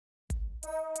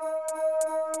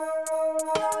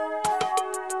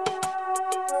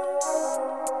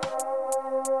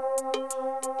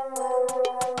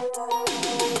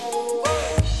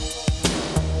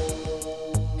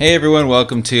Hey everyone,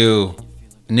 welcome to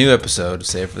a new episode,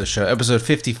 Save for the Show, episode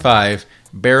 55,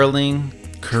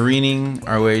 barreling, careening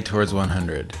our way towards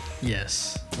 100.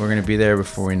 Yes. We're going to be there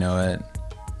before we know it,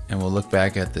 and we'll look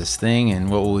back at this thing,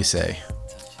 and what will we say?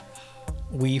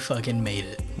 We fucking made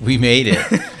it. We made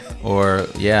it. Or,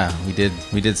 yeah, we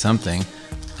did something.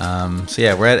 So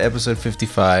yeah, we're at episode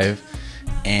 55,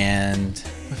 and it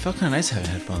felt kind of nice having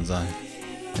headphones on.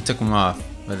 I took them off,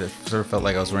 but it sort of felt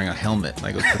like I was wearing a helmet,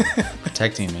 like it was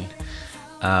protecting me.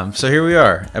 So here we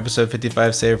are, episode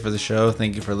 55, Save for the Show.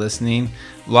 Thank you for listening.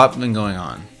 A lot been going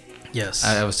on. Yes.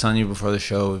 I was telling you before the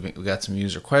show, we got some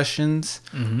user questions.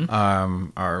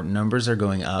 Mm-hmm. Our numbers are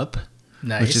going up,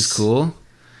 Nice. which is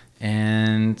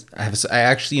I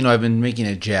actually, I've been making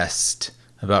a jest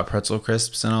about pretzel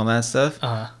crisps and all that stuff,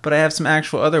 but I have some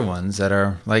actual other ones that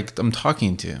are like I'm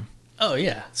talking to. Oh,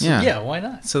 yeah. So, Yeah. yeah, why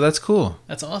not? So that's cool.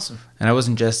 That's awesome. And I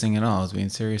wasn't jesting at all. I was being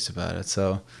serious about it.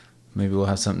 So maybe we'll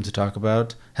have something to talk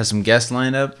about. Have some guests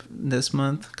lined up this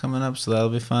month coming up, so that'll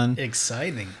be fun.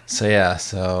 Exciting. So yeah,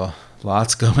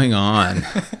 lots going on.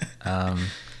 And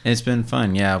it's been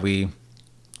fun. Yeah, we've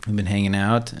been hanging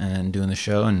out and doing the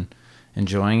show and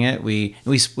enjoying it. We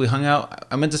hung out.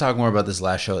 I meant to talk more about this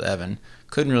last show with Evan.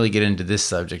 Couldn't really get into this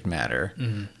subject matter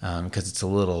because it's a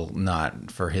little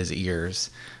not for his ears.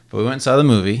 But we went and saw the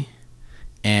movie,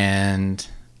 and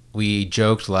we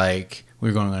joked like we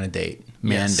were going on a date,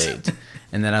 date,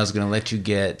 and then I was going to let you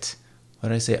get, what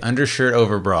did I say, undershirt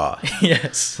over bra.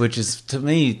 Yes. Which is, to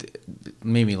me,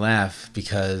 made me laugh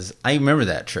because I remember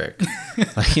that trick.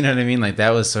 Like, you know what I mean? Like,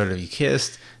 that was sort of, you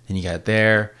kissed, then you got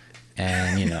there,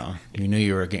 and, you knew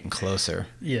you were getting closer.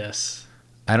 Yes.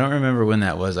 I don't remember when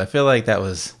that was. I feel like that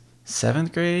was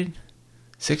 7th grade?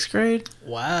 6th grade?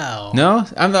 Wow. No?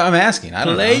 I'm asking. I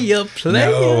don't know. Playa.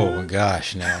 No,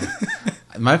 gosh, no.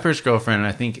 My first girlfriend,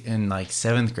 I think in like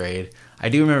 7th grade, I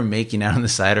do remember making out on the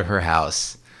side of her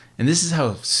house. And this is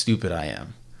how stupid I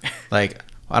am. Like,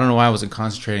 I don't know why I wasn't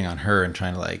concentrating on her and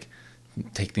trying to like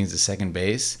take things to second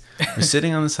base. We're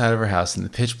sitting on the side of her house in the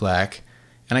pitch black,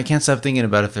 and I can't stop thinking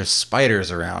about if there's spiders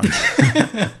around.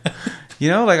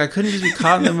 Like I couldn't just be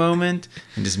caught in the moment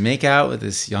and just make out with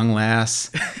this young lass,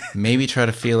 maybe try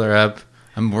to feel her up.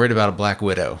 I'm worried about a black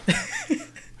widow, which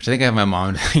I think I have my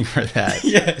mom doing for that.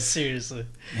 Yeah, seriously.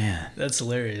 Yeah. That's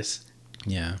hilarious.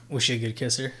 Yeah. Was she a good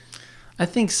kisser? I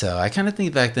think so. I kind of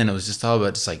think back then it was just all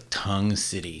about just like tongue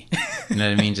city. You know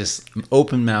what I mean? Just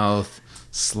open mouth,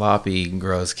 sloppy,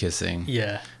 gross kissing.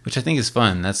 Yeah. Which I think is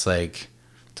fun. That's like,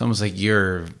 it's almost like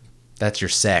that's your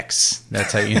sex.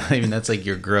 That's how that's like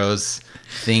your gross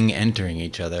thing entering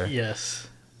each other. Yes.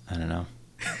 I don't know.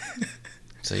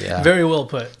 So yeah. Very well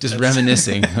put. Just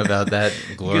reminiscing about that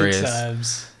glorious. Good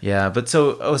times. Yeah, but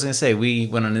so I was going to say, we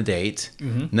went on a date.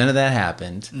 Mm-hmm. None of that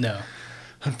happened. No.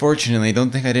 Unfortunately, don't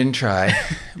think I didn't try.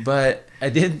 But I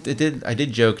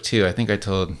did joke too. I think I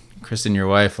told Kristen, your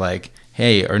wife, like,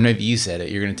 hey, or maybe you said it,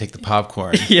 you're going to take the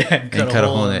popcorn and cut a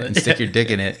hole in it and stick your dick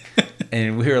in it.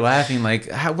 And we were laughing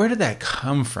like, where did that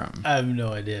come from? I have no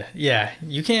idea. Yeah,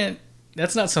 you can't.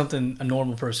 That's not something a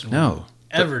normal person would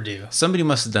ever do. Somebody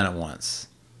must have done it once.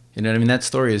 You know what I mean? That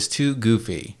story is too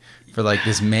goofy for like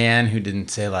this man who didn't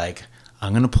say like,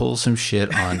 I'm going to pull some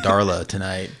shit on Darla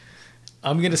tonight.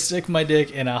 I'm going to stick my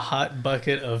dick in a hot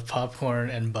bucket of popcorn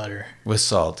and butter. With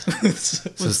salt. So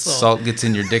salt. Salt gets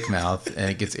in your dick mouth and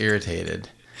it gets irritated.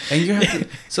 And you have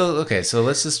to, so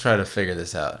let's just try to figure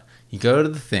this out. You go to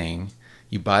the thing,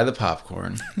 you buy the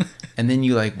popcorn, and then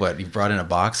you like what? You brought in a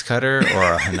box cutter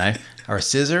or a knife or a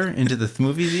scissor into the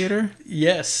movie theater?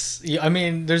 Yes. I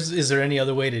mean, is there any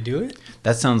other way to do it?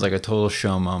 That sounds like a total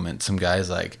show moment. Some guy's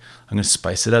like, I'm going to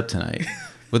spice it up tonight.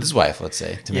 With his wife, let's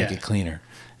say, to make it cleaner.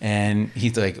 And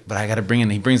he's like, but I got to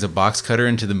he brings a box cutter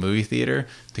into the movie theater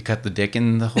to cut the dick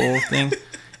in the whole thing.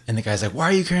 And the guy's like, why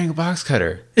are you carrying a box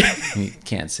cutter? And he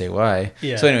can't say why.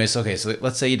 Yeah. So anyways, so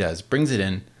let's say he does. Brings it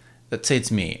in. Let's say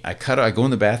it's me. I go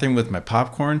in the bathroom with my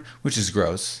popcorn, which is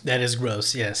gross. That is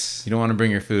gross, yes. You don't want to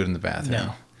bring your food in the bathroom.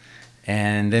 No.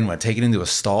 And then what? Take it into a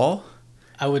stall?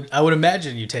 I would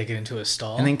imagine you take it into a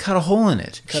stall. And then cut a hole in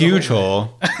it. Huge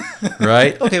hole.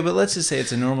 Right? Okay, but let's just say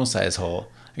it's a normal size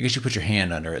hole. I guess you put your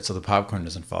hand under it so the popcorn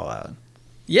doesn't fall out.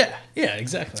 Yeah,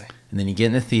 exactly. And then you get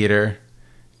in the theater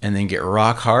and then get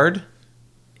rock hard.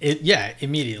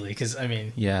 Immediately. Because, I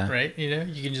mean, right?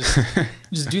 You can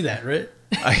just do that, right?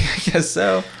 I guess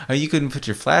so. I mean, you couldn't put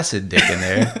your flaccid dick in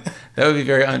there. That would be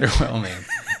very underwhelming.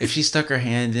 If she stuck her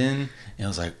hand in and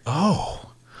was like,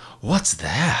 oh, what's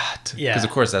that? Yeah. Because, of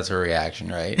course, that's her reaction,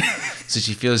 right? So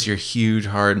she feels your huge,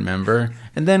 hard member.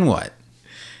 And then what?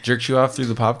 Jerks you off through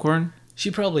the popcorn? She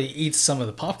probably eats some of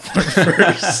the popcorn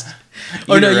first.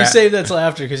 Oh no, you save that till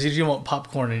after because you don't want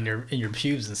popcorn in your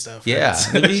pubes and stuff. Right? Yeah,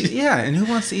 yeah. And who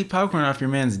wants to eat popcorn off your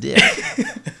man's dick?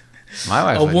 My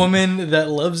wife. A woman that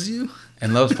loves you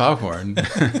and loves popcorn.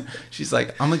 She's like,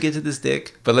 I'm gonna get to this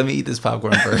dick, but let me eat this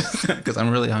popcorn first because I'm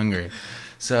really hungry.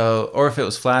 So, or if it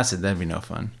was flaccid, that'd be no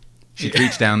fun. She'd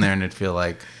reach down there and it'd feel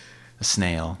like a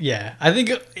snail. Yeah, I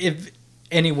think if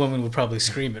any woman would probably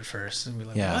scream at first and be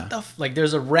like, "What the like?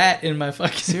 There's a rat in my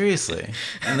fucking." Seriously,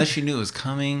 unless she knew it was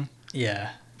coming. Yeah.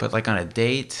 But like on a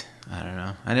date, I don't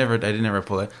know. I didn't ever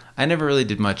pull it. I never really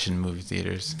did much in movie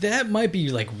theaters. That might be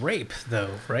like rape,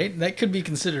 though, right? That could be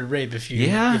considered rape if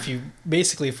you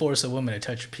basically force a woman to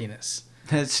touch your penis.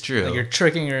 That's true. Like you're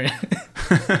tricking her.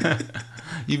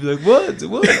 You'd be like, what?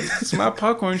 It's my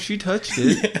popcorn. She touched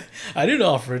it. Yeah, I didn't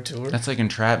offer it to her. That's like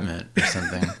entrapment or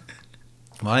something.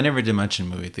 Well, I never did much in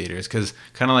movie theaters because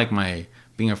kind of like my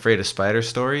being afraid of spider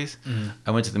stories.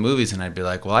 I went to the movies and I'd be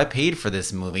like, well, I paid for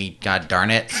this movie, god darn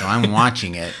it, so I'm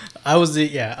watching it. I'm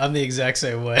the exact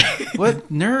same way.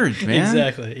 What nerd, man?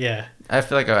 Exactly, yeah. I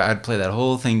feel like I'd play that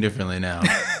whole thing differently now.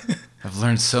 I've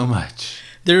learned so much.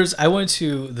 I went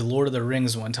to the Lord of the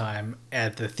Rings one time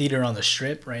at the theater on the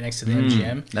Strip right next to the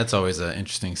MGM. That's always an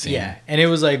interesting scene. Yeah, and it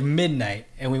was like midnight,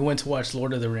 and we went to watch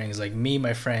Lord of the Rings, like me,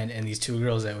 my friend, and these two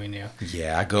girls that we knew.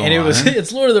 Yeah, go and on.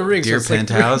 It's Lord of the Rings. Dear so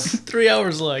Penthouse. Like 3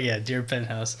 hours long, yeah, Dear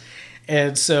Penthouse.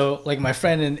 And so like my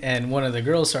friend and one of the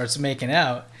girls starts making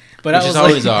out. But which is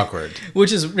always awkward.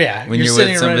 Which is, yeah. When you're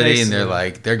with somebody and they're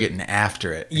like, they're getting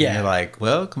after it. Yeah. And you're like,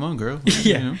 well, come on, girl. Yeah.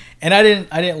 You know? And I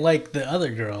didn't like the other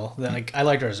girl. I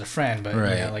liked her as a friend, but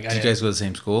right. Did you guys go to the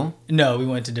same school? No, we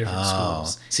went to different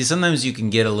schools. See, sometimes you can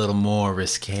get a little more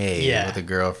risque with a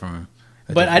girl from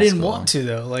but I didn't want to,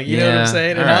 though. Like, you know what I'm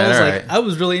saying? And I was like, I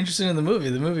was really interested in the movie.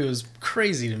 The movie was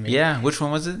crazy to me. Yeah. Which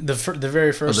one was it? The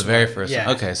very first one. The very first one.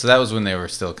 Okay. So that was when they were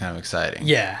still kind of exciting.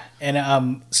 Yeah.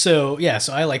 And so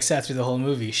I like sat through the whole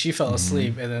movie. She fell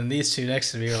asleep, and then these two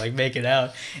next to me were like making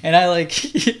out. And I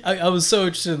I was so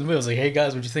interested in the movie. I was like, hey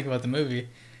guys, what'd you think about the movie?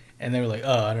 And they were like,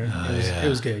 oh, I don't know. It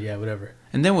was good. Yeah, whatever.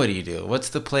 And then what do? What's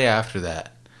the play after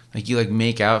that? Like you like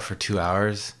make out for 2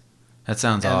 hours? That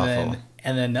sounds awful.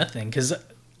 And then nothing, because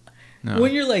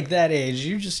when you're like that age,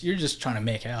 you're just trying to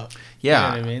make out. Yeah,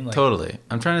 you know what I mean? Like, totally.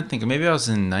 I'm trying to think. Maybe I was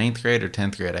in 9th grade or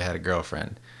 10th grade. I had a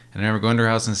girlfriend, and I remember going to her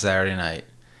house on Saturday night,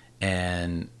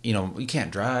 and you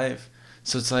can't drive,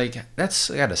 so it's like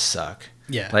that's gotta suck.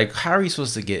 Yeah. Like, how are you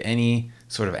supposed to get any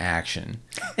sort of action?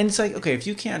 And it's like, okay, if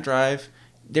you can't drive,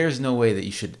 there's no way that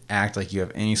you should act like you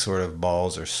have any sort of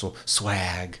balls or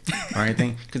swag or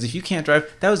anything. Because if you can't drive,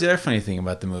 that was the other funny thing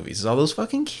about the movies, is all those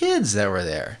fucking kids that were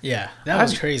there. Yeah, that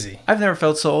was crazy. I've never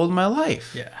felt so old in my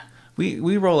life. Yeah.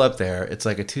 We roll up there. It's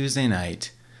like a Tuesday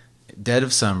night, dead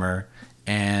of summer,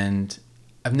 and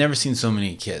I've never seen so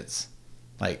many kids.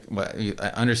 Like, what,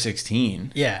 under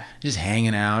 16. Yeah. Just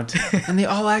hanging out. And they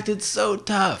all acted so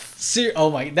tough.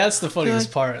 Oh my, that's the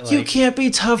funniest part. Like, you can't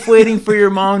be tough waiting for your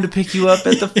mom to pick you up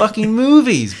at the fucking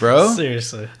movies, bro.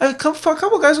 Seriously. A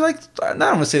couple guys were like, I don't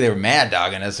want to say they were mad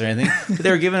dogging us or anything, but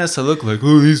they were giving us a look like,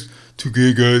 oh, these two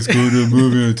gay guys going to a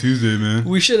movie on a Tuesday, man.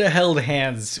 We should have held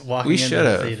hands walking into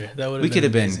the theater. That would have could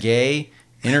have been gay,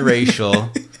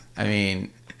 interracial. I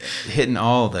mean, hitting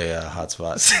all the hot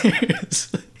spots.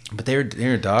 Seriously. But they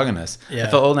were dogging us. Yeah.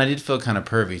 I felt old, and I did feel kind of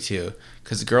pervy too,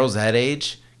 because girls that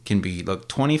age can be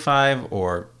 25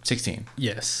 or 16.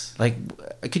 Yes. Like,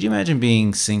 could you imagine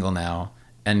being single now,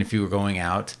 and if you were going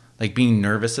out, like being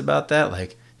nervous about that?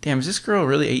 Like, damn, is this girl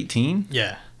really 18?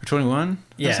 Yeah. Or 21?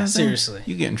 Yeah, seriously.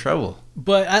 You get in trouble.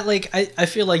 But I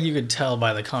feel like you could tell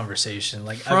by the conversation.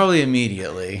 Like probably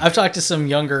immediately. I've talked to some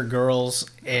younger girls,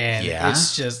 and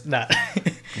it's just not.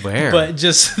 Where? But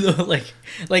just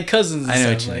like cousins. And I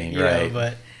know stuff, what you mean, right?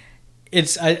 But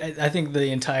it's I think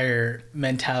the entire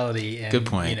mentality. And, good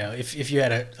point. If you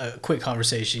had a quick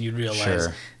conversation, you'd realize,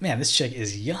 man, this chick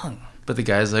is young. But the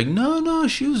guy's like, no,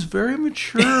 she was very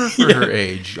mature for her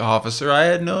age, officer. I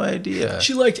had no idea.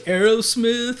 She liked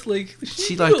Aerosmith. Like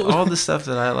she liked all the stuff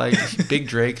that I liked. Big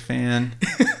Drake fan.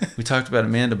 We talked about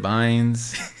Amanda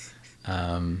Bynes.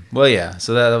 Well, yeah.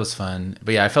 So that was fun.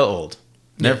 But yeah, I felt old.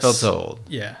 Never felt so old.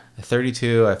 Yeah. At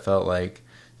 32, I felt like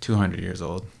 200 years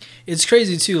old. It's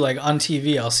crazy too. Like on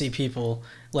TV, I'll see people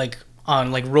like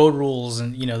on like Road Rules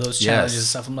and those challenges and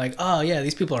stuff. I'm like, oh yeah,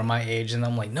 these people are my age, and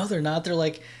I'm like, no, they're not. They're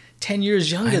like 10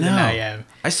 years younger than I am.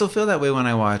 I still feel that way when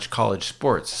I watch college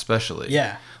sports, especially.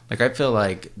 Yeah. Like, I feel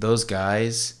like those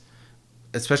guys,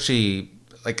 especially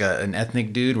like an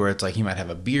ethnic dude where it's like he might have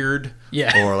a beard.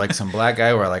 Yeah. Or like some black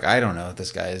guy where like, I don't know if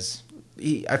this guy's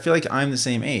I feel like I'm the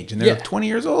same age, and they're Yeah. 20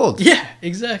 years old. Yeah,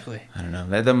 exactly. I don't know.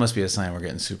 That must be a sign we're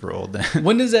getting super old then.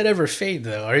 When does that ever fade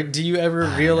though? Or do you ever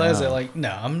I realize know. that like,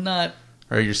 no, I'm not.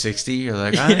 Or you're 60, you're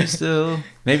like, Yeah. I'm still.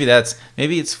 Maybe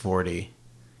it's 40.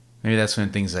 Maybe that's when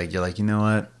things like, you're like, you know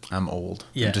what? I'm old.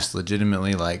 Yeah. I'm just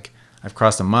legitimately like, I've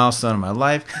crossed a milestone in my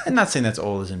life. And not saying that's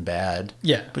old isn't bad,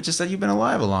 Yeah. but just that you've been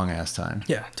alive a long ass time.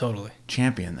 Yeah, totally.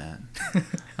 Champion that.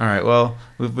 All right. Well,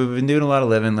 we've been doing a lot of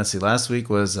living. Let's see. Last week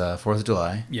was 4th of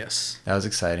July. Yes. That was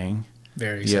exciting.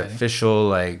 Very The exciting. official,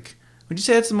 like, would you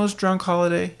say it's the most drunk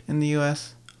holiday in the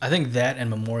U.S.? I think that and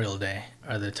Memorial Day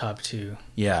are the top two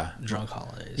Yeah. drunk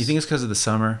holidays. You think it's because of the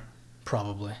summer?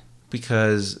 Probably.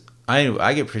 Because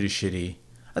I get pretty shitty.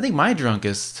 I think my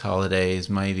drunkest holidays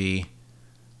might be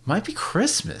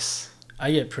Christmas,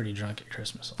 I get pretty drunk at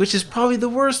Christmas. which is probably the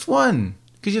worst one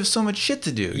because you have so much shit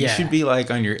to do. You Yeah. should be like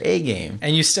on your A game,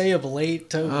 And you stay up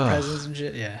late to open Ugh. presents and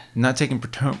shit. Yeah. not taking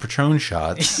Patron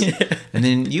shots. Yeah. And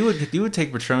then you would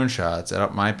take Patron shots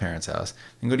at my parents' house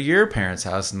and go to your parents'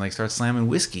 house and like start slamming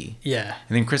whiskey. Yeah.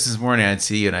 And then Christmas morning I'd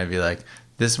see you and I'd be like,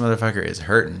 this motherfucker is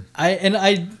hurting.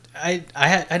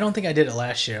 I don't think I did it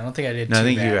last year. I don't think I did. No, I too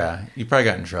think bad. you probably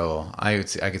got in trouble. I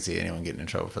could see anyone getting in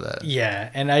trouble for that. Yeah,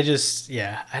 and I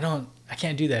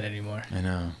can't do that anymore. I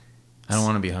know. I don't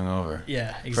want to be hungover. Yeah,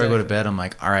 exactly. Before I go to bed, I'm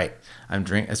like, all right, I'm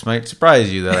drinking. This might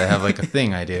surprise you that I have like a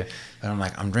thing I do. But I'm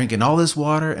like, I'm drinking all this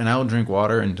water, and I will drink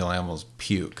water until I almost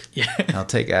puke. Yeah. And I'll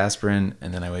take aspirin,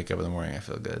 and then I wake up in the morning, I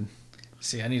feel good.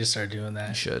 See, I need to start doing that.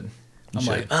 You should. I'm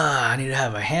like, I need to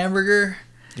have a hamburger,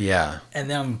 yeah, and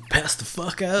then I'm pass the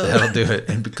fuck out. that'll do it.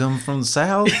 And become from the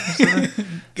South.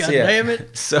 God So, yeah. damn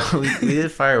it. So we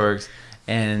did fireworks,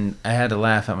 and I had to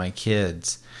laugh at my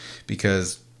kids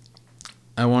because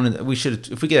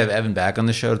if we could have Evan back on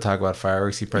the show to talk about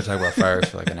fireworks, he'd probably talk about fireworks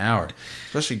for like an hour.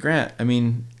 Especially Grant. I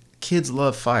mean, kids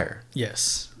love fire.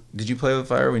 Yes. Did you play with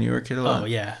fire when you were a kid a lot? Oh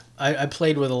yeah. I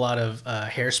played with a lot of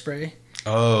hairspray.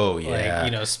 Oh yeah.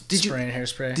 Like, Did you- spraying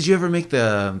hairspray. Did you ever make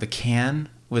the can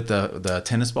with the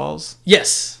tennis balls?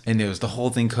 Yes. And it was the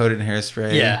whole thing coated in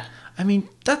hairspray? Yeah. I mean,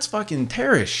 that's fucking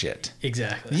terrorist shit.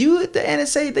 Exactly. You, the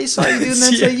NSA, they saw you doing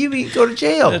that, Yeah. say you go to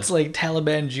jail. That's like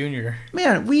Taliban Junior.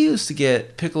 Man, we used to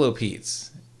get Piccolo Pete's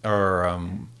or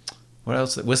what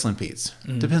else? Whistling Pete's.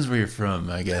 Depends where you're from,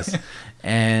 I guess.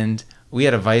 And we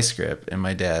had a vice grip in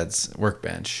my dad's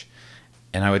workbench,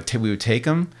 and we would take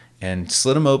them and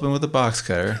slit them open with a box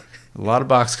cutter. A lot of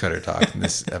box cutter talk in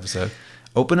this episode.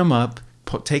 Open them up,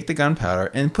 take the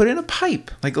gunpowder, and put in a pipe,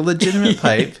 like a legitimate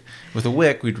pipe with a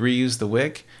wick. We'd reuse the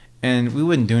wick, and we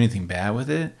wouldn't do anything bad with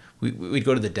it. We'd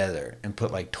go to the desert and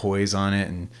put like toys on it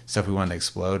and stuff we wanted to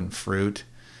explode and fruit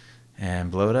and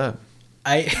blow it up.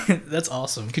 That's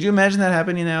awesome. Could you imagine that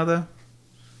happening now, though?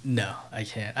 No, I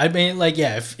can't. I mean, like,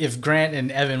 yeah, if Grant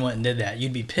and Evan went and did that,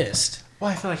 you'd be pissed. Well,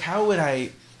 I feel like how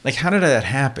did that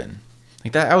happen?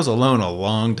 Like that, I was alone a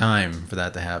long time for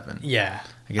that to happen. Yeah.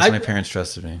 I guess my parents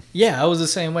trusted me. Yeah, I was the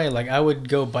same way. Like, I would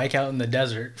go bike out in the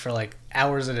desert for like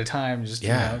hours at a time, just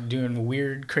doing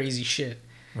weird, crazy shit.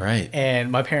 Right.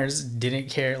 And my parents didn't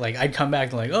care. Like, I'd come back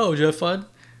and like, oh, did you have fun?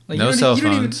 Like, No you don't- cell you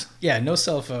don't even- phones. Yeah, no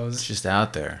cell It's phones. just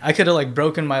out there. I could have like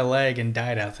broken my leg and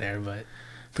died out there, but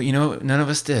But you know, none of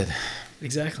us did.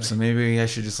 exactly. So maybe I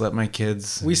should just let my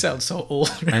kids. We sound so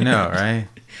old. I know, right?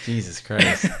 Jesus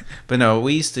Christ. But no,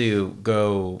 we used to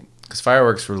go because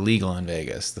fireworks were legal in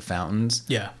Vegas, the fountains.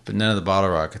 Yeah. But none of the bottle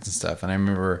rockets and stuff. And I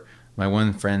remember my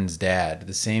one friend's dad,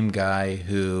 the same guy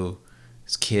who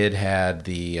his kid had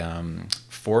the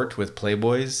fort with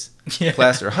Playboys. Yeah.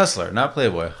 Plaster Hustler, not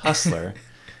Playboy, Hustler.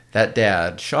 That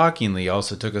dad shockingly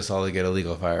also took us all to get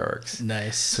illegal fireworks.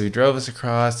 Nice. So he drove us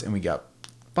across and we got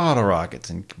bottle rockets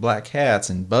and black hats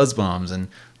and buzz bombs and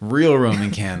real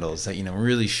Roman candles that,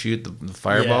 really shoot the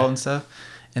fireball Yeah. and stuff.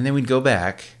 And then we'd go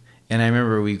back. And I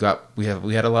remember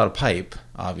we had a lot of pipe,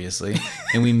 obviously,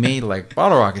 and we made like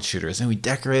bottle rocket shooters, and we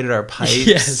decorated our pipes,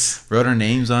 Yes. wrote our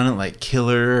names on it like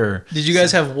Killer. Or Did you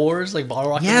guys have wars, like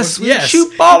bottle rocket yes, wars? we would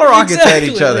shoot bottle rockets at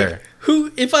each other.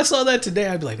 Like, if I saw that today,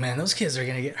 I'd be like, man, those kids are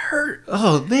gonna get hurt.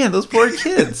 Oh man, those poor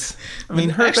kids! I mean,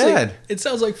 hurt Actually, bad. It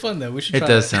sounds like fun though. We should. It Try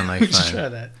does that. sound like we fun. should try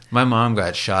that. My mom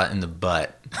got shot in the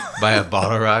butt by a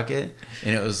bottle rocket,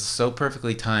 and it was so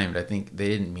perfectly timed. I think they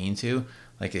didn't mean to.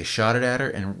 Like, they shot it at her,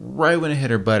 and right when it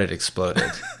hit her butt, it exploded.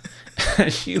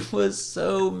 She was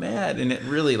so mad, and it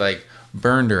really, like,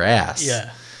 burned her ass.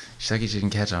 Yeah. She's like, she didn't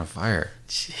catch on fire.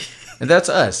 And that's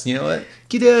us. You know what?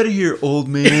 Get out of here, old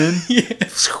man. Yeah.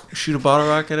 Shoot a bottle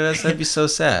rocket at us? That'd be so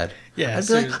sad. Yeah, I'd be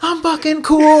seriously. like, I'm fucking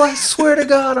cool. I swear to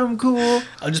God, I'm cool.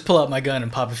 I'll just pull out my gun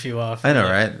and pop a few off. I know,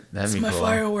 Like, right? That'd That's be my cool.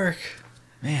 firework.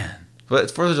 Man. But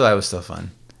 4th of July was still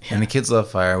fun. And the kids love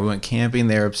fire. We went camping.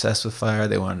 They were obsessed with fire.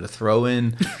 They wanted to throw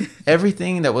in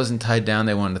everything that wasn't tied down.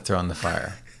 They wanted to throw in the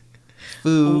fire.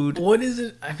 Food. What is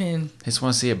it? I mean, They just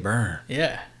want to see it burn.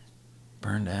 yeah.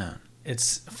 Burn down.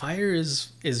 Fire is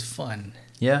fun.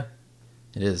 Yeah,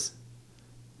 it is.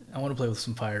 I want to play with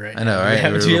some fire right now. I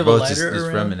know, right? Do you have a both lighter just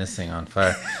around? reminiscing on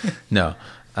fire. No.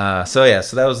 So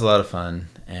that was a lot of fun.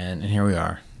 And here we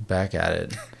are, back at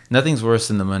it. Nothing's worse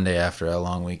than the Monday after a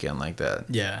long weekend like that.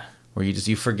 Yeah. Where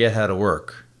you forget how to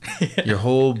work. Your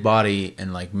whole body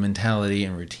and like mentality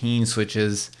and routine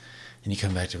switches, and you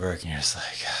come back to work and you're just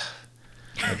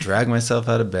like, I drag myself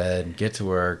out of bed, get to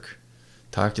work,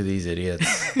 talk to these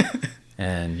idiots,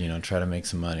 and try to make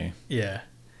some money. Yeah.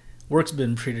 Work's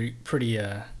been pretty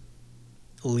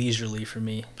leisurely for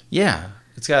me. Yeah,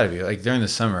 it's got to be like during the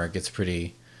summer it gets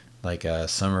pretty like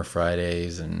summer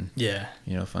Fridays and Yeah.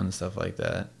 fun stuff like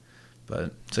that.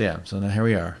 But so now here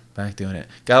we are back doing it.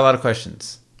 Got a lot of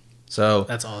questions. So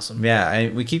That's awesome. yeah,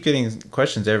 we keep getting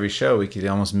questions every show. We could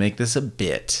almost make this a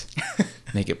bit,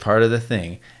 make it part of the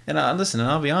thing. And listen, and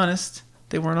I'll be honest,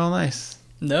 they weren't all nice.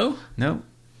 No? Nope,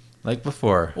 like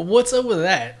before. Well, what's up with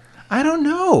that? I don't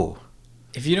know.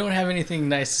 If you don't have anything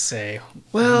nice to say,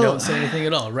 Well, don't say anything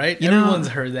at all, right? you know- Everyone's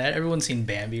heard that. Everyone's seen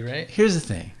Bambi, right? Here's the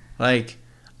thing. Like,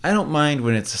 I don't mind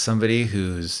when it's somebody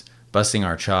who's busting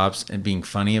our chops and being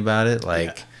funny about it.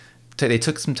 Like, they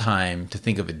took some time to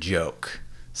think of a joke.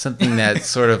 Something that's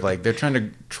sort of like they're trying to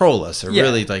troll us or Yeah.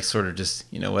 really like sort of just,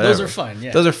 whatever. Those are fun,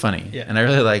 yeah. Those are funny. Yeah. And I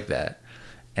really like that.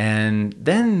 And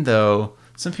then, though,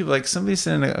 some people, like somebody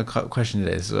sent a question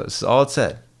today. This is all it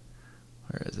said.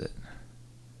 Where is it?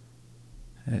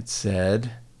 It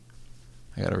said,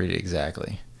 I got to read it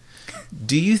exactly.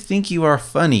 Do you think you are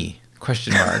funny?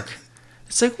 Question mark.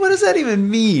 It's like, what does that even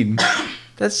mean?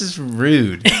 That's just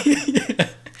rude.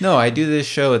 No, I do this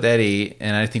show with Eddie,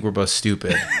 and I think we're both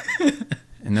stupid,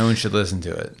 and no one should listen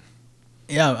to it.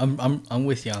 Yeah, I'm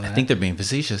with you on that. I think they're being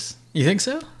facetious. You think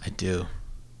so? I do.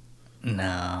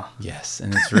 No. Yes,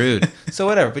 and it's rude. So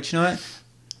whatever. But you know what?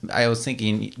 I was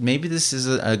thinking maybe this is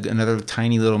another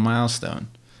tiny little milestone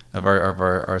of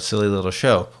our silly little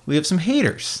show. We have some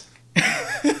haters.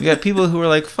 We got people who are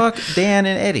like, fuck Dan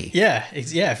and Eddie. Yeah,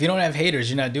 yeah. If you don't have haters,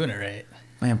 you're not doing it right.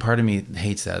 Man, part of me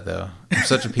hates that, though. I'm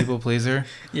such a people pleaser.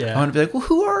 Yeah. I want to be like, well,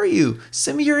 who are you?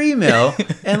 Send me your email,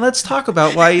 and let's talk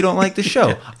about why you don't like the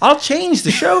show. I'll change the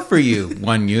show for you,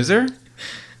 one user.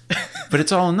 But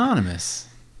it's all anonymous.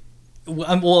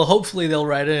 Well, hopefully they'll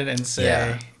write in and say,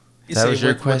 Yeah. That was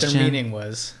your what question? their meaning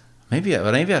was. Maybe I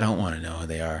don't want to know who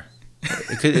they are.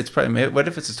 It's probably. What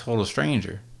if it's a total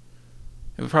stranger?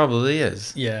 It probably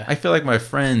is. Yeah. I feel like my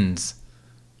friends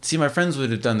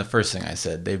would have done the first thing I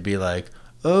said. They'd be like,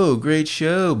 "Oh, great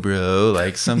show, bro!"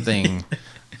 Like something,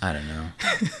 I don't know,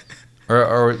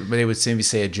 or they would maybe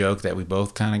say a joke that we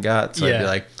both kind of got. So I'd be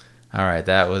like, "All right,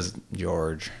 that was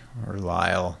George or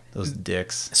Lyle, those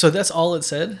dicks." So that's all it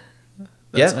said?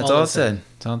 That's all it said.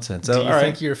 That's all it said. So Do you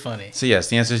think you're funny? So yes,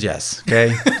 the answer is yes.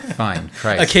 Okay, fine.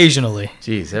 Christ. Occasionally.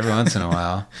 Jeez, every once in a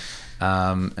while.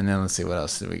 And then let's see, what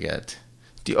else did we get?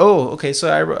 Okay, so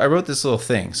I wrote this little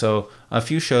thing. So a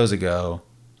few shows ago,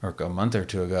 or a month or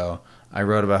two ago, I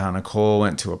wrote about how Nicole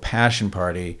went to a passion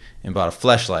party and bought a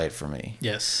fleshlight for me.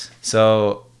 Yes.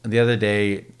 So the other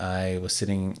day, I was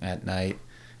sitting at night,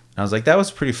 and I was like, that was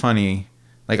pretty funny.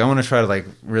 Like, I want to try to, like,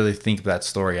 really think that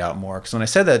story out more. Because when I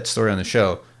said that story on the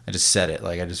show, I just said it.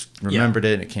 Like, I just remembered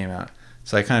it, and it came out.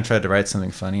 So I kind of tried to write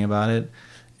something funny about it.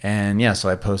 And, yeah, so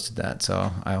I posted that.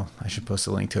 So I should post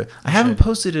a link to it. I haven't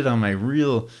posted it on my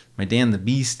Dan the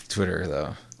Beast Twitter,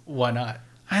 though. Why not?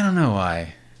 I don't know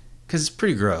why. Because it's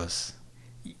pretty gross.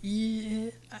 Yeah.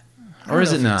 Or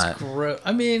is it not?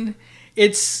 I mean,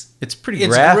 it's pretty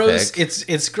graphic. Gross.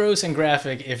 It's gross and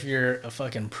graphic if you're a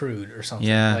fucking prude or something.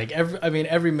 Yeah. Like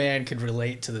every man could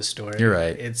relate to the story. You're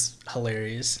right. It's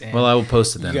hilarious. And Well, I will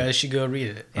post it then. you guys should go read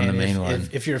it. On the main one.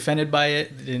 If you're offended by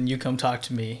it, then you come talk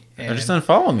to me. Or just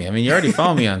unfollow me. I mean, you already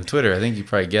follow me on Twitter. I think you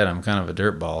probably get I'm kind of a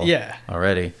dirtball. Yeah.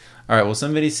 Already. All right. Well,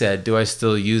 somebody said, do I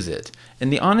still use it?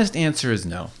 And the honest answer is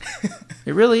no.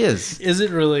 It really is. Is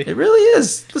it really? It really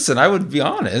is. Listen, I would be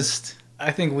honest.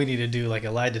 I think we need to do like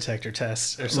a lie detector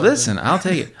test or something. Listen, I'll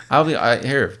take it.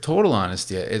 Here, total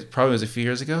honesty. It probably was a few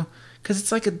years ago. Because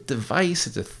it's like a device.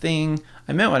 It's a thing.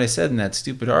 I meant what I said in that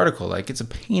stupid article. Like, it's a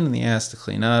pain in the ass to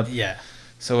clean up. Yeah.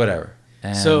 So, whatever.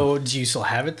 And So, do you still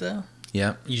have it though?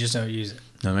 yeah. You just don't use it.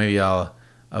 No, maybe I'll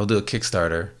do a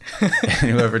Kickstarter. And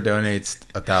whoever donates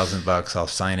 $1,000, I'll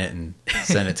sign it and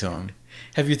send it to them.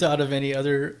 Have you thought of any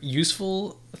other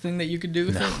useful thing that you could do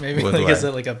with No. it? Maybe What like do is I-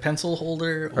 it like a pencil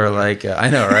holder? Or like, I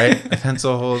know, right? A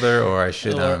pencil holder, or I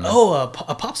should, a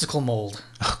popsicle mold.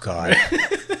 oh God.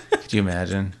 Do you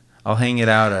imagine? I'll hang it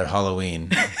out at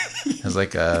Halloween as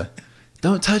like a,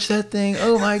 don't touch that thing.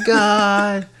 Oh my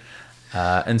God.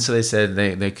 And so they said,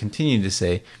 they continued to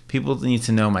say, people need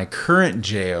to know my current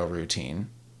JO routine.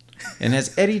 And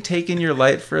has Eddie taken your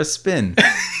light for a spin?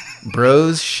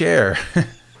 Bros share. Well,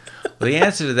 the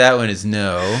answer to that one is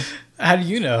no. How do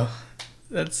you know?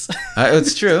 That's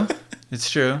It's true. It's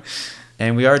true.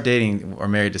 And we are dating or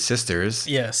married to sisters.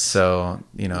 Yes. So,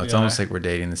 it's almost like we're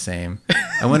dating the same.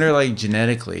 I wonder, like,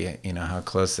 genetically, how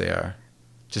close they are.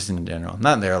 Just in general.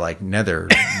 Not in their, like, nether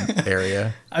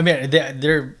area. I mean,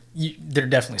 they're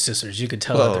definitely sisters. You could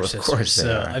tell that they're sisters. Of course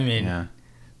they are. I mean... Yeah.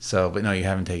 So, but no, you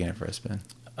haven't taken it for a spin.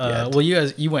 Well,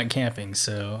 you went camping,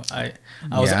 so I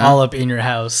was all up in your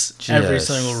house, every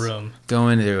single room.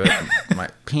 Going to my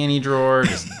panty drawer,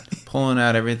 just pulling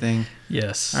out everything.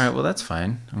 Yes. All right, well, that's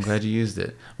fine. I'm glad you used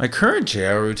it. My current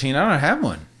JO routine, I don't have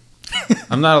one.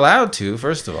 I'm not allowed to,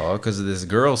 first of all, because of this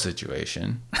girl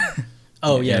situation.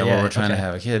 Oh, yeah, where we're trying to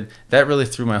have a kid. That really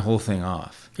threw my whole thing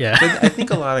off. Yeah. But I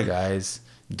think a lot of guys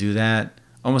do that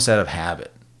almost out of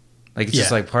habit. Like, it's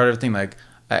just like part of the thing. Like,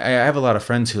 I have a lot of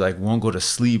friends who like won't go to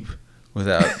sleep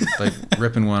without like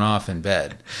ripping one off in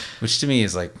bed, which to me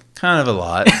is like kind of a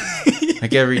lot,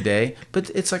 like every day. But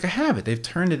it's like a habit. They've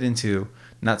turned it into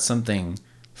not something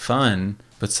fun,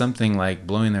 but something like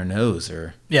blowing their nose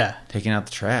or taking out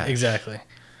the trash. Exactly.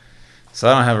 So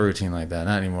I don't have a routine like that,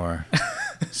 not anymore.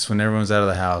 Just when everyone's out of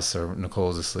the house or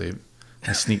Nicole's asleep,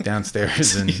 I sneak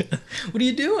downstairs and... What are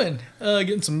you doing?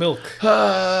 Getting some milk.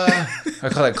 I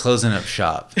call that closing up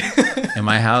shop. In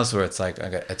my house, where it's like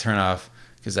I turn off,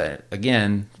 because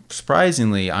again,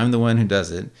 surprisingly, I'm the one who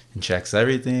does it and checks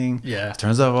everything. Yeah.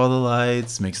 Turns off all the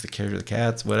lights, makes the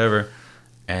cats, whatever,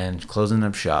 and closing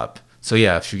up shop. So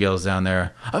yeah, if she yells down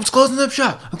there, I'm closing up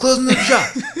shop. I'm closing up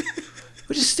shop.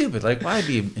 Which is stupid. Like, why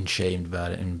be ashamed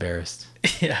about it and embarrassed?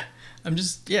 Yeah.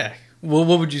 Well,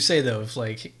 what would you say though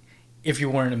if you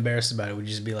weren't embarrassed about it? Would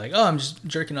you just be like, oh, I'm just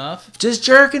jerking off? Just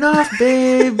jerking off,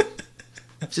 babe.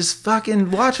 Just fucking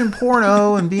watching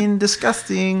porno and being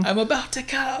disgusting. I'm about to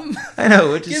come. I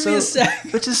know, which Give me a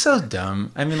sec. Which is so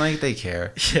dumb. I mean, like, they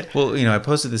care. Yeah. Well, I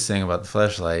posted this thing about the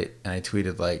fleshlight, and I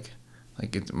tweeted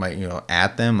it might,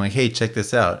 at them, like, hey, check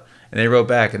this out. And they wrote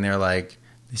back, and they're like,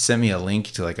 they sent me a link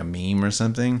to like a meme or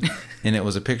something, and it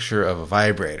was a picture of a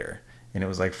vibrator. And it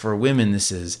was like, for women,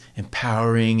 this is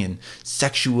empowering and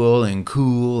sexual and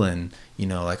cool. And,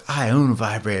 like, I own a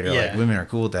vibrator. Yeah. Like, women are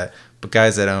cool with that. But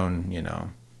guys that own,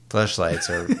 fleshlights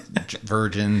are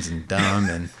virgins and dumb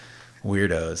and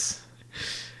weirdos.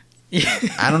 Yeah.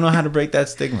 I don't know how to break that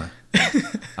stigma.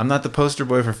 I'm not the poster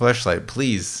boy for fleshlight.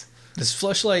 Please. Does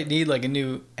Fleshlight need like a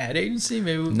new ad agency?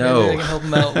 Maybe I can help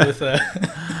them out with...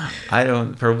 I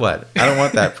don't... For what? I don't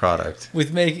want that product.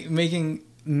 With making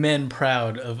men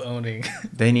proud of owning...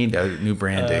 They need a new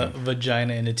branding. A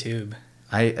vagina in a tube.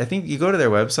 I think you go to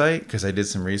their website, because I did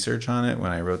some research on it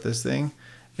when I wrote this thing.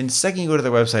 And the second you go to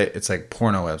their website, it's like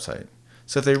porno website.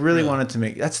 So if they really wanted to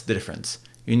make... That's the difference.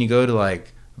 When you go to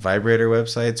like vibrator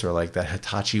websites or like that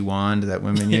Hitachi wand that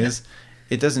women use...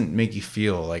 It doesn't make you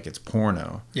feel like it's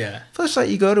porno. Yeah. Fleshlight,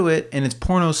 you go to it, and it's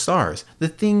porno stars. The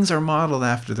things are modeled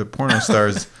after the porno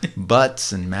stars'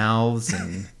 butts and mouths,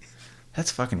 and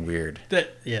that's fucking weird.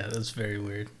 That's very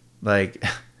weird. Like,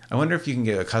 I wonder if you can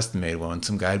get a custom-made one.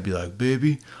 Some guy'd be like,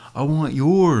 baby, I want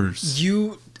yours.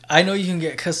 I know you can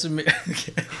get custom.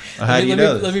 How do you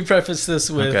know this? Let me preface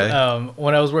this with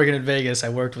when I was working in Vegas, I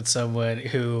worked with someone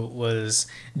who was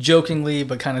jokingly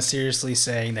but kind of seriously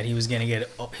saying that he was going to get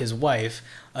his wife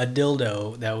a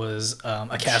dildo that was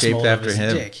a cast shaped mold after of his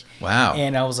him. dick. Wow.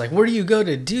 And I was like, where do you go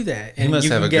to do that? And he must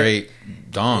have a great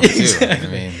dong, too. Exactly.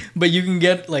 I mean, but you can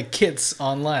get like kits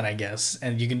online, I guess,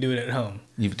 and you can do it at home.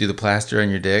 You do the plaster on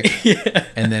your dick, Yeah.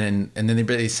 and then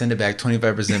they send it back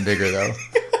 25% bigger, though.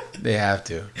 They have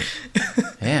to.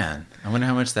 Man, I wonder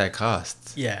how much that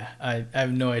costs. Yeah, I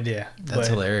have no idea. That's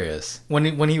hilarious.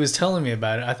 When he was telling me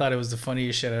about it, I thought it was the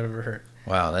funniest shit I've ever heard.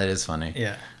 Wow, that is funny.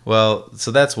 Yeah. Well,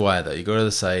 so that's why, though. You go to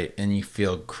the site and you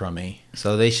feel crummy.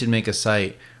 So they should make a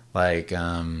site like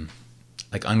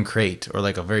Uncrate, or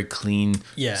like a very clean,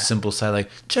 simple site. Like,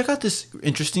 check out this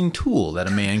interesting tool that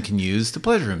a man can use to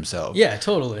pleasure himself. Yeah,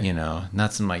 totally.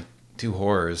 Not some like two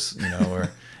horrors,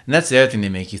 or... And that's the other thing they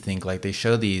make you think. Like, they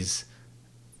show these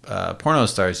porno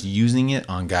stars using it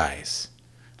on guys.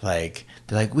 Like,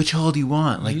 they're like, which hole do you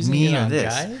want? Like, using me it or on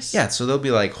this? Guys? Yeah, so they'll be,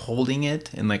 like, holding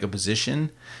it in, like, a position.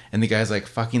 And the guy's, like,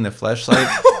 fucking the fleshlight.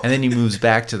 And then he moves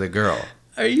back to the girl.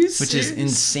 Are you serious? Which is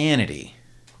insanity.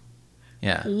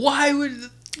 Yeah. Why would...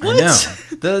 What? I know.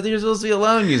 You're supposed to be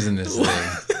alone using this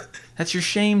thing. That's your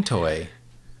shame toy.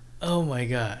 Oh, my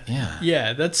God. Yeah.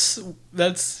 Yeah, that's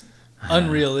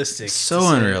unrealistic. So to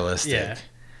say. unrealistic. Yeah.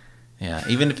 Yeah,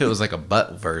 even if it was like a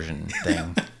butt version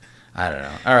thing. I don't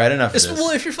know. All right, enough of this.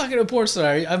 Well, if you're fucking a porn star,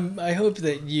 I hope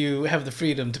that you have the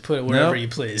freedom to put it wherever you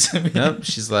please. I mean, Nope.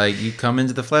 She's like, you come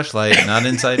into the fleshlight, not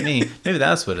inside me. Maybe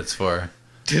that's what it's for.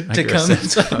 to come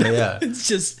inside. Oh, yeah.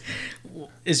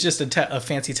 It's just a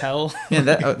fancy towel. Yeah,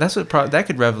 that's what that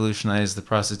could revolutionize the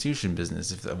prostitution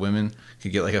business if the women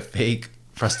could get like a fake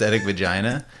prosthetic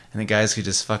vagina and the guys could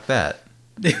just fuck that.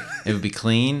 It would be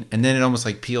clean and then it almost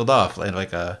like peeled off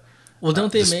like a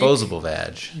don't they disposable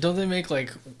vag. Don't they make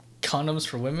like condoms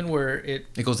for women where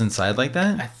it goes inside like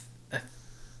that?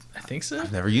 I think so.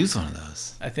 I've never used one of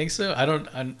those. I think so. I don't.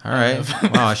 All right.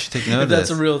 Wow, I should take note of if this. that's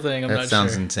a real thing. I'm not sure. That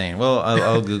sounds insane. Well,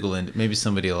 I'll Google it. Maybe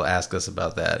somebody will ask us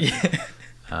about that.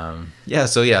 Yeah.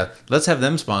 So let's have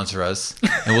them sponsor us,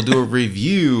 and we'll do a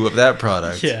review of that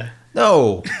product. Yeah.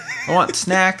 No, I want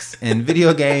snacks and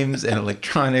video games and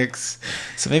electronics.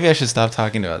 So maybe I should stop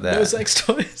talking about that. No sex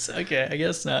toys. Okay, I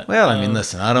guess not. Well, I mean,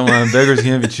 listen, I don't want beggars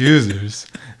can't be choosers.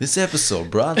 This episode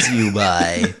brought to you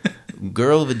by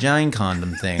Girl Vagina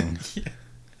Condom Thing.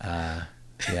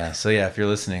 So if you're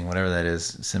listening, whatever that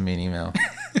is, send me an email.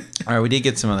 All right, we did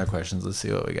get some other questions. Let's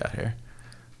see what we got here.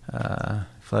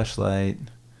 Fleshlight.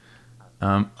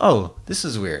 This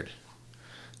is weird.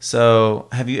 So,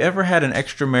 have you ever had an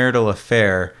extramarital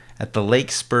affair at the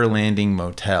Lake Spur Landing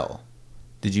Motel?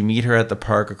 Did you meet her at the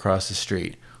park across the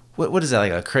street? What is that,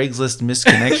 like a Craigslist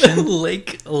misconnection?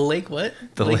 Lake what?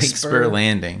 The Lake Spur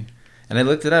Landing. And I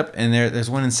looked it up, and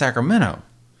there's one in Sacramento,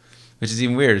 which is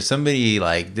even weirder. Somebody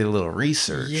did a little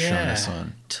research on this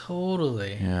one.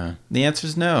 Totally. Yeah. The answer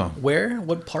is no. Where?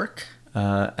 What park?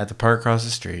 At the park across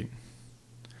the street.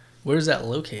 Where is that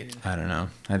located? I don't know.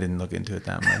 I didn't look into it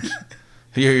that much.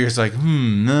 You're just like,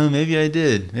 no, maybe I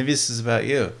did. Maybe this is about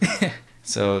you.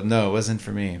 So, no, it wasn't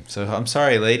for me. So, I'm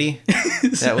sorry, lady.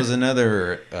 That was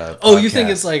another you think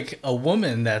it's like a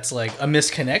woman that's like a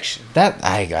misconnection?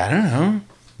 I don't know.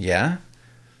 Yeah.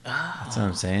 Oh. That's what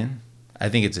I'm saying. I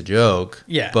think it's a joke.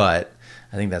 Yeah. But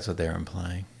I think that's what they're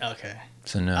implying. Okay.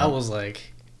 So, no. I was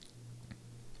like...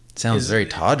 Sounds very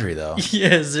tawdry, though.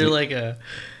 Yeah, is there like a...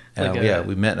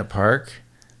 we met in a park.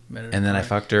 And then I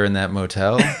fucked her in that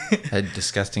motel, that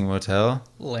disgusting motel.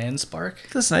 Landspark?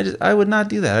 Listen, I would not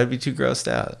do that. I'd be too grossed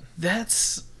out.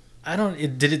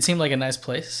 Did it seem like a nice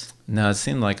place? No, it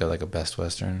seemed like a Best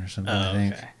Western or something, I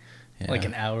think. Okay. Yeah. Like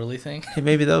an hourly thing? Hey,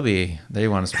 maybe they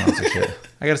want a sponsorship.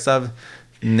 I got to stop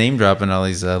name dropping all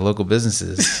these local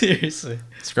businesses. Seriously.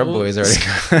 Scrub Boys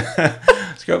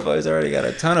already got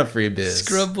a ton of free biz.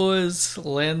 Scrub Boys,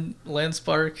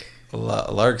 Landspark.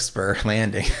 Larkspur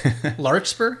Landing.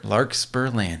 Larkspur? Larkspur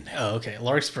Landing. Oh, okay.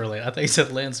 Larkspur Landing. I thought you said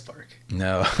Landspark.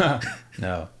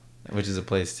 No. Which is a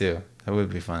place too. That would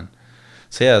be fun.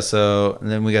 So and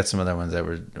then we got some other ones that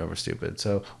were stupid.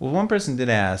 So, one person did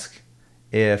ask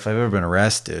if I've ever been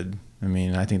arrested. I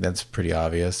mean, I think that's pretty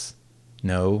obvious.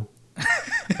 No.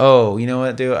 Oh, you know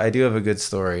what, dude? I do have a good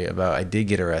story about I did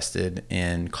get arrested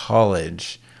in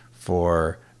college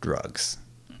for drugs.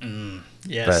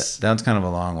 Yes. But that's kind of a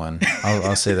long one.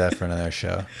 I'll say that for another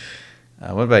show.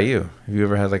 What about you? Have you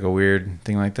ever had like a weird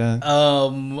thing like that?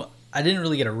 I didn't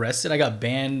really get arrested. I got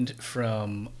banned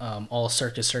from all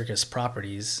Circus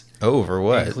properties. Oh, for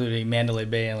what? Including Mandalay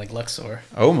Bay and like Luxor.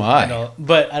 Oh my!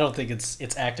 But I don't think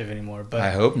it's active anymore. But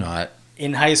I hope not.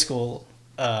 In high school,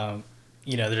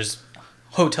 there's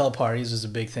hotel parties was a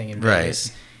big thing in Vegas,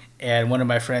 right. And one of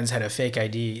my friends had a fake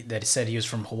ID that said he was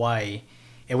from Hawaii.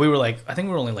 And we were I think we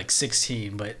were only like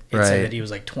 16, but it said that he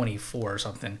was like 24 or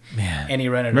something. Man. And he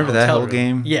rented Remember a hotel that whole room.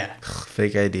 game? Yeah.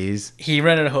 Fake IDs. He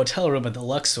rented a hotel room at the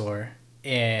Luxor,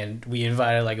 and we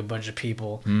invited like a bunch of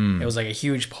people. It was like a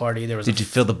huge party. Did you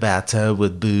fill the bathtub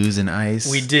with booze and ice?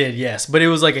 We did, yes. But it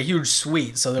was like a huge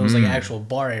suite, so there was like an actual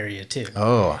bar area too.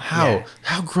 Oh, how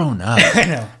grown up. I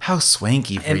know. How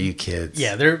swanky for you kids.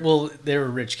 Yeah, they were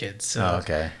rich kids. So. Oh,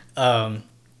 okay.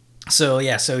 So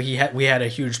we had a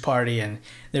huge party, and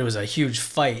there was a huge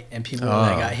fight, and people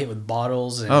that got hit with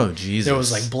bottles, and Jesus. There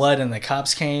was like blood, and the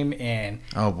cops came, and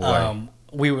oh boy,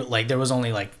 we were like there was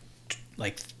only like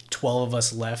 12 of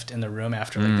us left in the room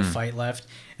after like the fight left,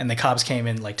 and the cops came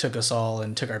and like took us all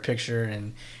and took our picture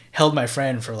and held my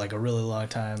friend for like a really long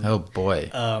time. Oh boy.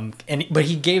 But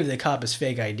he gave the cop his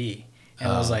fake ID,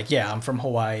 and I was like, yeah, I'm from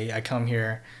Hawaii. I come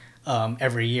here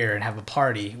every year and have a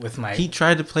party with my... He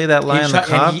tried to play that lie on the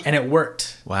cop? And it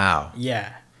worked. Wow.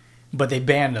 Yeah. But they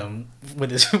banned him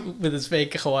with his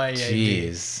fake Hawaii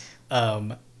ID. Jeez.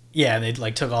 Yeah, and they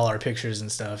like took all our pictures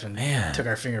and stuff and took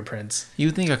our fingerprints. You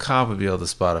would think a cop would be able to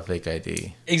spot a fake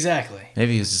ID. Exactly.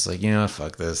 Maybe he was just like,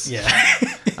 fuck this. Yeah.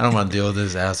 I don't want to deal with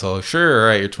this asshole. Sure, all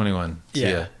right, you're 21.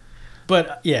 See ya.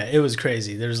 But yeah, it was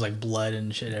crazy. There's like blood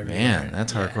and shit everywhere. Man,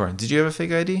 that's hardcore. Did you have a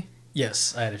fake ID?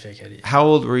 Yes, I had a fake ID. How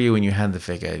old were you when you had the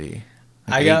fake ID?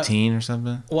 Like 18 or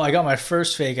something? Well, I got my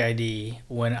first fake ID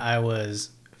when I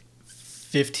was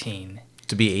 15.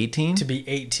 To be 18? To be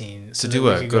 18. So to do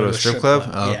what? Go to a strip club?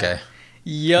 Oh, yeah. Okay.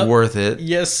 Yep. Worth it.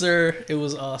 Yes, sir. It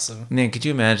was awesome. Man, could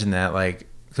you imagine that? Like,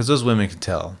 because those women can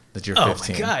tell that you're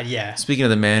 15. Oh, my God, yeah. Speaking of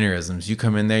the mannerisms, you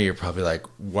come in there, you're probably like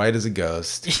white as a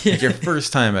ghost. Like your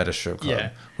first time at a strip club. Yeah.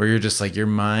 Where you're just like, your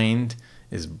mind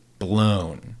is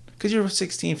blown. Because you're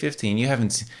 16, 15.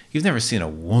 You've never seen a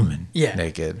woman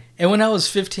naked. And when I was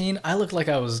 15, I looked like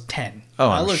I was 10. Oh,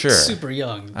 I looked sure. super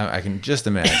young. I can just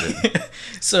imagine.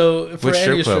 So for Which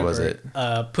any strip club was it?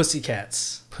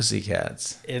 Pussycats.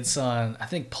 Pussycats. It's on, I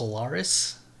think,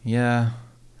 Polaris. Yeah.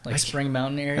 Like Spring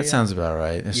Mountain area. That sounds about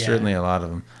right. There's certainly a lot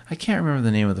of them. I can't remember the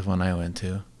name of the one I went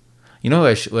to. You know,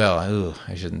 I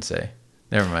shouldn't say.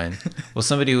 Never mind. Well,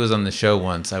 somebody who was on the show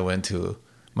once, I went to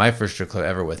my first strip club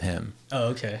ever with him. Oh,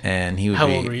 okay. And he would How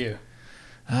old were you?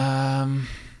 I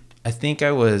think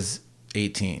I was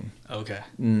 18. Okay.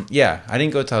 Yeah, I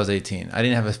didn't go till I was 18. I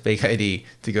didn't have a fake ID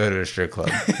to go to a strip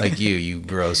club like you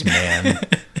gross man.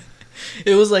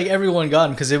 It was like everyone got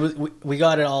them because we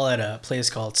got it all at a place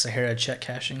called Sahara Check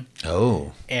Cashing.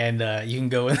 Oh. And you can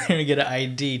go in there and get an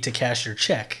ID to cash your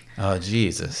check. Oh,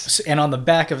 Jesus. And on the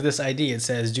back of this ID, it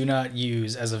says, do not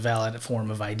use as a valid form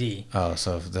of ID. Oh,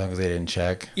 so as long as they didn't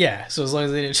check? Yeah, so as long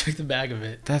as they didn't check the back of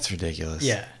it. That's ridiculous.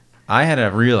 Yeah. I had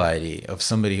a real ID of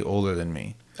somebody older than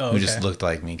me who just looked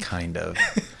like me, kind of.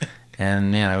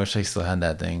 And, man, I wish I still had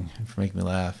that thing for make me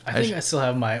laugh. I think I still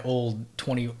have my old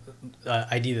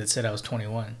ID that said I was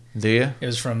 21. Do you? It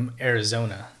was from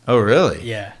Arizona. Oh, really?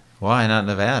 Yeah. Why not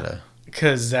Nevada?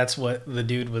 Because that's what the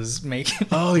dude was making.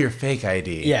 Oh, your fake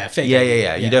ID. Yeah, fake ID. ID.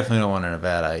 Yeah. You definitely don't want a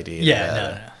Nevada ID. Yeah,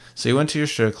 Nevada. no. So you went to your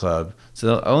strip club. So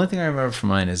the only thing I remember from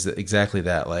mine is exactly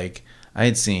that. Like, I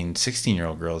had seen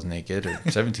 16-year-old girls naked, or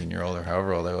 17-year-old, or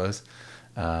however old I was.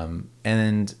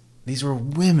 And these were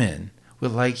women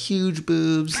with, like, huge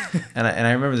boobs. and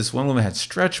I remember this one woman had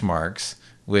stretch marks,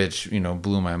 which,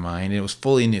 blew my mind. It was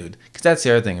fully nude. Because that's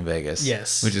the other thing in Vegas.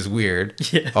 Yes. Which is weird.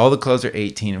 Yeah. All the clubs are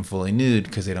 18 and fully nude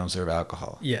because they don't serve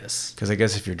alcohol. Yes. Because I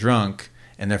guess if you're drunk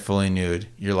and they're fully nude,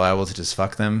 you're liable to just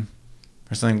fuck them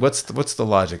or something. What's the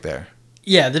logic there?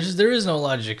 Yeah, there is no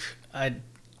logic. You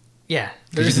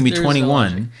can be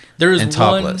 21 and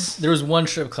topless. There was one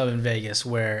strip club in Vegas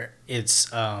where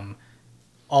it's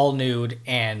all nude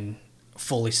and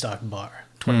fully stocked bar.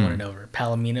 21 and over.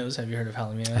 Palomino's. Have you heard of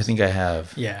Palomino's? I think I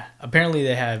have. Yeah. Apparently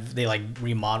they like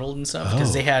remodeled and stuff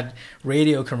because they had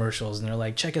radio commercials and they're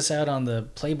like, check us out on the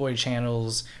Playboy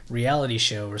Channel's reality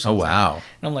show or something. Oh, wow.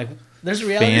 And I'm like, there's a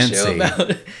reality show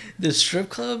about this strip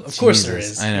club? Of course there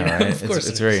is. I know, right?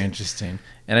 It's very interesting.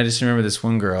 And I just remember this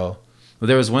one girl. Well,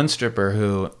 there was one stripper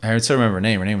who, I still remember her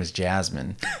name. Her name was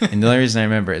Jasmine. And the only reason I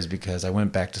remember it is because I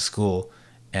went back to school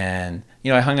and,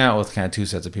 I hung out with kind of two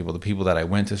sets of people. The people that I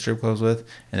went to strip clubs with,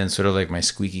 and then sort of like my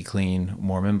squeaky clean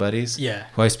Mormon buddies. Yeah.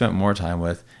 Who I spent more time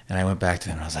with. And I went back to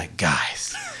them and I was like,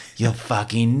 guys, you'll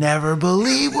fucking never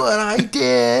believe what I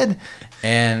did.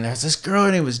 And there was this girl,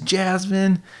 her name was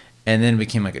Jasmine. And then it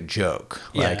became like a joke.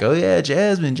 Like, oh yeah,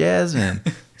 Jasmine.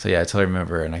 So yeah, I totally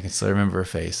remember her, and I can still remember her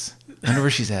face. I wonder where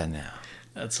she's at now.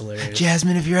 That's hilarious.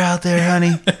 Jasmine, if you're out there,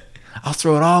 honey, I'll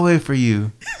throw it all away for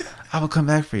you. I will come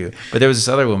back for you. But there was this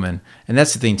other woman, and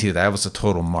that's the thing too. That was a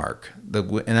total mark.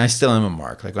 And I still am a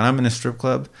mark. Like when I'm in a strip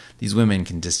club, these women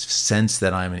can just sense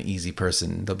that I'm an easy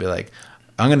person. They'll be like,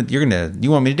 you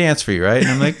want me to dance for you, right? And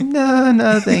I'm like,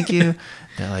 no, thank you.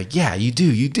 They're like, yeah, you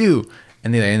do.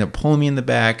 And they end up pulling me in the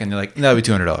back, and they're like, that'll be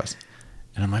 $200.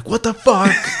 And I'm like, what the fuck?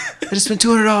 I just spent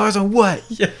 $200 on what?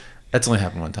 Yeah. That's only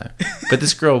happened one time. But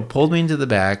this girl pulled me into the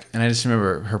back, and I just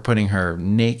remember her putting her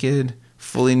naked,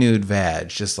 fully nude vag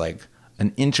just like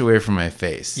an inch away from my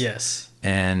face. Yes.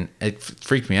 And it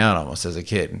freaked me out almost as a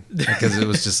kid because it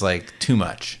was just like too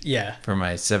much. Yeah. For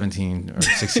my 17 or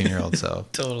 16-year-old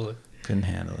self. Totally. Couldn't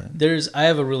handle it. I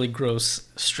have a really gross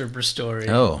stripper story.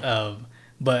 Oh.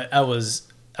 But I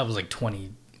was like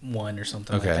 21 or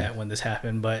something like that when this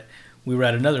happened. But we were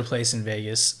at another place in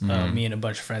Vegas, me and a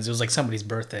bunch of friends. It was like somebody's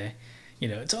birthday.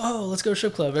 It's, let's go to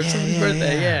strip club. It's somebody's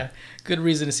birthday. Yeah. Good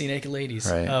reason to see naked ladies.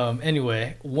 Right.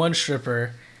 Anyway, one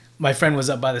stripper, my friend was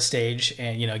up by the stage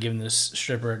and, giving this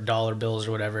stripper dollar bills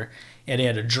or whatever. And he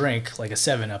had a drink, like a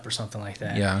 7-Up or something like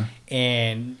that. Yeah.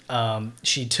 And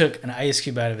she took an ice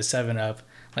cube out of a 7-Up,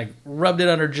 like rubbed it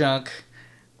on her junk,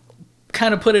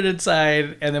 kind of put it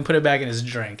inside and then put it back in his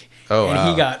drink. Oh, and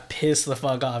wow. he got pissed the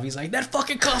fuck off. He's like, that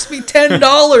fucking cost me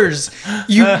 $10.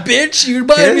 You bitch. You're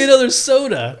buying me Pissed? another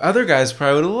soda. Other guys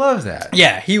probably would have loved that.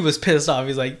 Yeah, he was pissed off.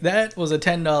 He's like, that was a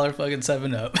 $10 fucking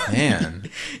 7-Up. Man,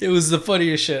 It was the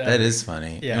funniest shit that ever. is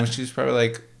funny. Yeah. And she was probably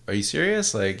like, are you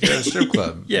serious? Like, you're at a strip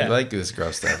club. Yeah. You like this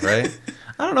gross stuff, right?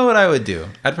 I don't know what I would do.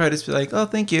 I'd probably just be like, oh,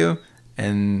 thank you.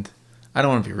 And I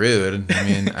don't want to be rude. I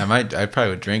mean, I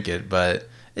probably would drink it, but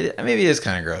maybe it is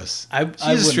kind of gross. I She's a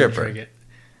wouldn't stripper. drink it.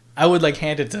 I would like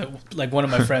hand it to like one of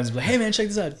my friends. Be like, hey man, check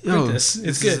this out. Drink this.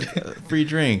 It's is good. a free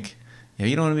drink. Yeah,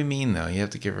 you don't want to be mean though. You have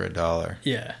to give her $1.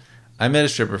 Yeah. I met a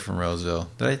stripper from Roseville.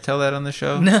 Did I tell that on the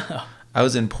show? No. I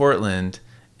was in Portland,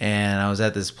 and I was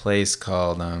at this place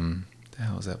called what the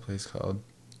hell was that place called?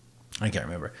 I can't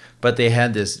remember. But they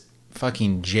had this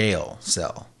fucking jail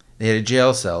cell. They had a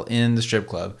jail cell in the strip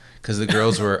club because the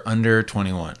girls were under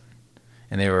 21,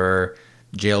 and they were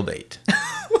jailbait.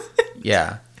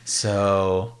 Yeah.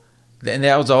 So, and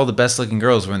that was all the best looking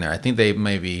girls were in there. I think they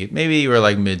maybe were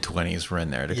like mid-20s were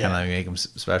in there to kind of make them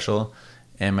special.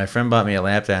 And my friend bought me a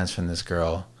lap dance from this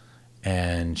girl,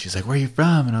 and she's like, "Where are you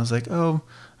from?" And I was like, "Oh,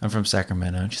 I'm from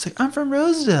Sacramento." And she's like, "I'm from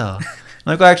Roseville." I'm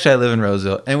like, "Well, actually, I live in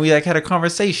Roseville." And we like had a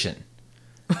conversation,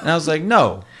 and I was like,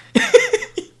 "No,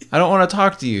 I don't want to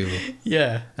talk to you."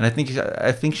 Yeah. And I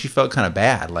think she felt kind of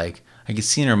bad. Like I could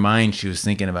see in her mind she was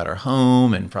thinking about her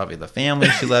home and probably the family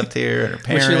she left here and her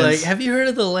parents. Was she like, have you heard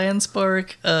of the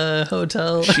Landspark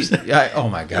Hotel? Oh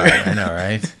my god, I know,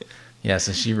 right? Yeah,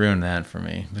 so she ruined that for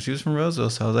me. But she was from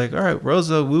Roseville, so I was like, all right,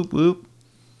 Roseville, whoop whoop.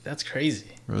 That's crazy.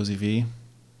 Rosie V.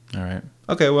 All right.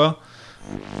 Okay, well,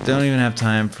 don't even have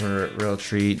time for a real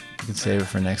treat. You can save it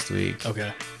for next week.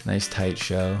 Okay. Nice tight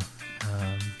show.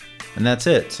 And that's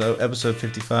it. So episode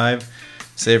 55.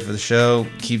 Save it for the show.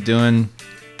 Keep doing.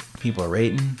 People are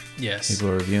rating. Yes. People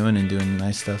are reviewing and doing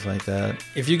nice stuff like that.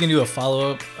 If you can do a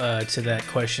follow-up to that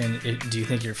question, do you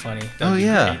think you're funny? That'd be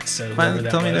Yeah. great. So Finally,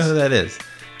 whoever tell that me was. who that is.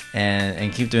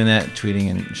 And keep doing that,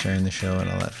 tweeting and sharing the show and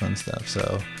all that fun stuff.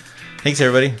 So thanks,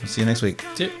 everybody. We'll see you next week.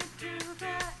 Tip.